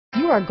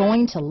are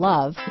going to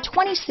love the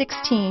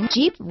 2016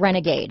 Jeep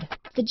Renegade.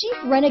 The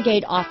Jeep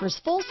Renegade offers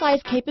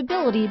full-size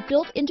capability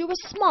built into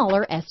a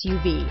smaller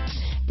SUV.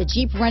 The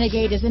Jeep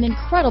Renegade is an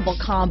incredible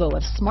combo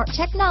of smart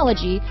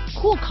technology,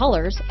 cool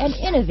colors, and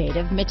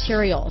innovative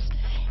materials.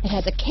 It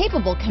has a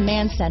capable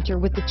command center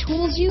with the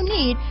tools you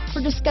need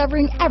for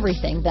discovering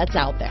everything that's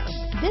out there.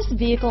 This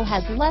vehicle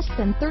has less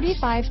than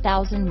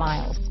 35,000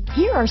 miles.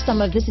 Here are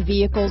some of this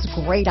vehicle's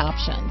great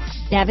options: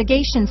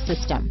 navigation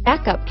system,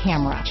 backup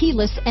camera,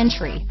 keyless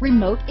entry,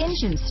 remote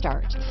engine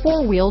start,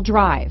 four-wheel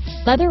drive,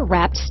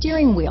 leather-wrapped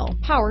steering wheel,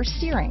 power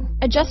steering,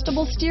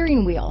 adjustable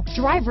steering wheel,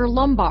 driver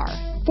lumbar,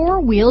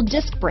 four-wheel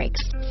disc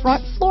brakes,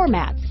 front floor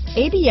mats,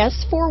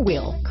 ABS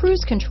four-wheel,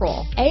 cruise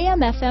control,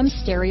 AM/FM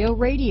stereo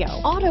radio,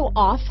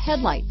 auto-off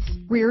headlights,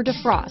 rear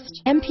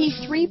defrost,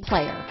 MP3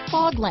 player,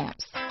 fog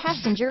lamps,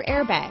 passenger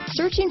airbag.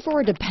 Searching for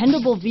a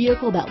dependable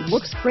vehicle that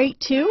looks great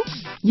too?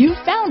 You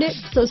found it,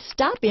 so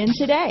stop in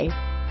today.